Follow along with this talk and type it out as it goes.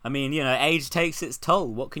I mean, age takes its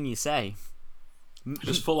toll. What can you say?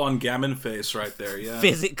 Just full on gammon face right there, yeah.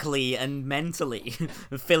 Physically and mentally,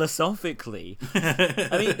 philosophically.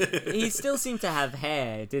 I mean, he still seemed to have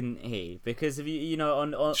hair, didn't he? Because if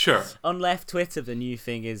on Sure. On left Twitter, the new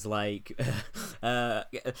thing is like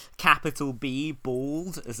capital B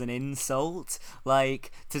bald as an insult,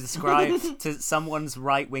 like to describe to someone's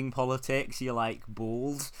right wing politics. You're like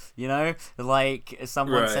bald, like if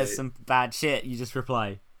someone says some bad shit, you just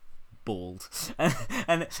reply bald,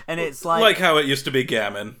 and it's like how it used to be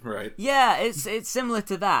gammon, right? Yeah, it's similar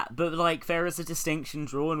to that, but like there is a distinction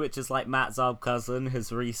drawn, which is like Matt Zarb-Cousin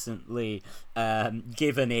has recently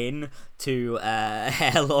given in to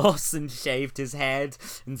hair loss and shaved his head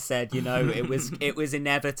and said, it was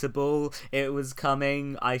inevitable, it was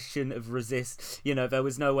coming, I shouldn't have there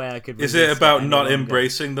was no way I could resist. Is it about not longer.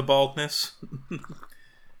 embracing the baldness?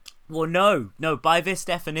 Well, no, by this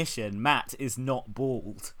definition, Matt is not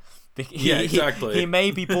bald. Yeah, exactly. He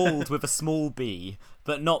may be bald with a small b,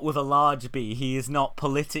 but not with a large b. He is not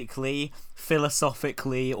politically,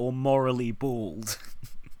 philosophically, or morally bald.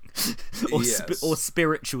 Or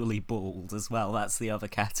spiritually bald as well. That's the other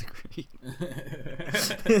category.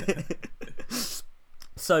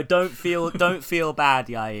 So don't feel bad,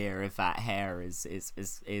 Yair, if that hair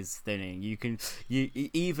is thinning. You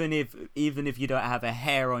even if you don't have a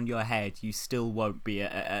hair on your head, you still won't be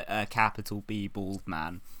a capital B bald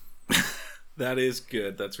man. That is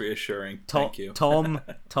good. That's reassuring. Thank you, Tom.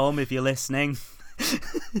 If you're listening,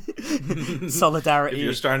 solidarity. If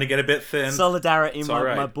you're starting to get a bit thin, solidarity,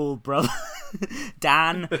 my bald brother.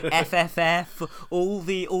 Dan, FFF, all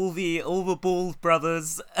the bald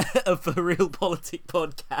brothers of the Real Politic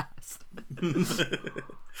podcast.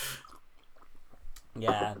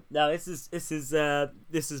 Yeah, no, this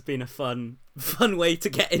has been a fun way to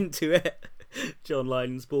get into it. John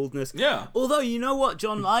Lydon's baldness. Yeah. Although, you know what?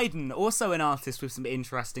 John Lydon, also an artist with some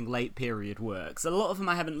interesting late period works. A lot of them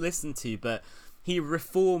I haven't listened to, but he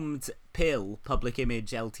reformed PIL, Public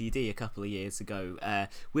Image Ltd, a couple of years ago.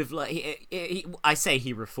 With like, I say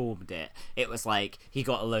he reformed it. It was like he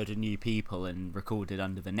got a load of new people and recorded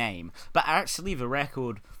under the name. But actually, the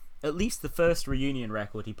record, at least the first reunion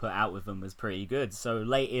record he put out with them, was pretty good. So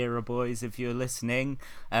late era boys, if you're listening,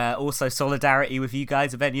 also solidarity with you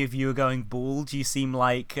guys. If any of you are going bald, you seem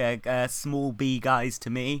like small B guys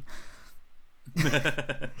to me.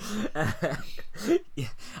 Yeah.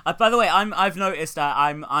 By the way, I've noticed that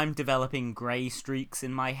I'm developing grey streaks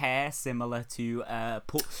in my hair, similar to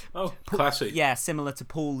classic. Yeah, similar to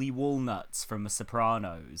Paulie Walnuts from The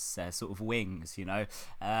Sopranos, sort of wings, Yeah.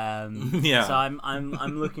 So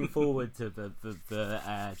I'm looking forward to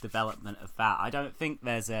the development of that. I don't think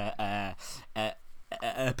there's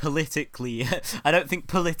politically I don't think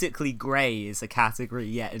politically grey is a category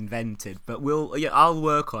yet invented, but I'll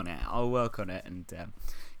work on it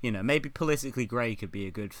and maybe politically grey could be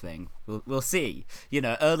a good thing. We'll see,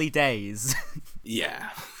 early days.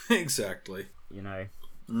 Yeah, exactly.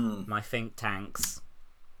 My think tanks.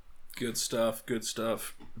 Good stuff.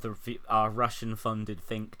 Our Russian-funded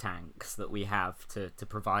think tanks that we have to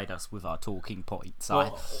provide us with our talking points.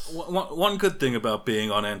 Well, one good thing about being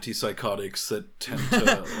on antipsychotics that tend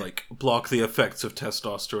to block the effects of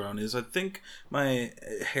testosterone is I think my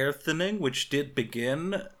hair thinning, which did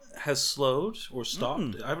begin, has slowed or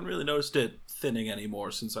stopped. I haven't really noticed it thinning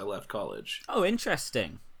anymore since I left college. Oh,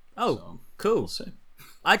 interesting. Oh, so, cool. We'll see.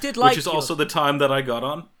 I did like, which is also the time that I got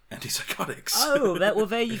on antipsychotics. Oh, well,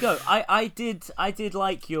 there you go. I did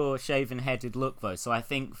like your shaven-headed look though, so I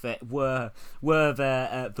think that were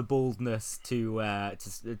the baldness to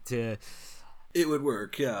it would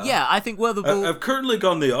work, yeah. Yeah, I think I've currently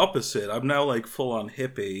gone the opposite. I'm now full on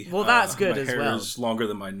hippie. Well, that's good as well. My hair is longer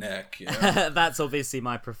than my neck. That's obviously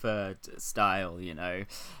my preferred style,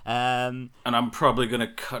 And I'm probably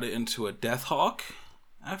gonna cut it into a death hawk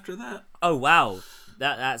after that. Oh wow.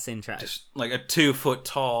 That's interesting. Just like a 2 foot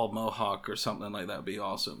tall mohawk or something like that would be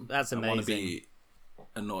awesome. That's amazing. I want to be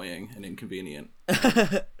annoying and inconvenient.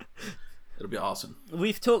 It'll be awesome.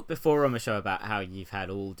 We've talked before on the show about how you've had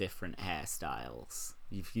all different hairstyles.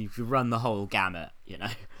 You've run the whole gamut,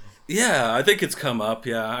 Yeah, I think it's come up.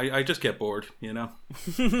 Yeah, I just get bored,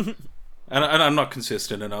 And I'm not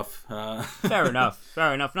consistent enough. Fair enough.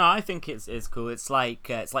 No, I think it's cool. It's like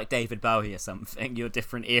David Bowie or something. Your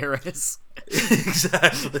different eras.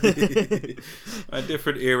 Exactly. My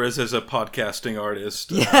different eras as a podcasting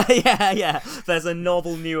artist. Yeah. There's a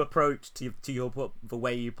novel new approach to the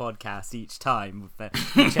way you podcast each time.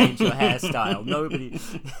 You change your hairstyle. Nobody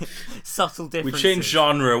subtle We differences. change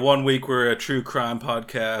genre. One week we're a true crime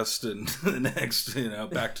podcast, and the next,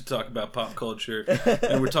 back to talk about pop culture,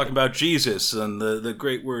 and we're talking about Jesus and the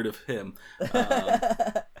great word of Him.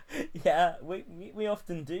 Yeah, we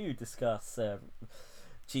often do discuss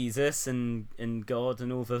Jesus and God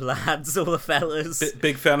and all the lads, all the fellas.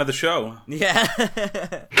 Big fan of the show. Yeah.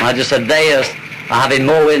 I just said they are having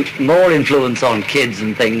more influence on kids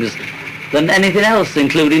and things than anything else,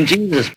 including Jesus.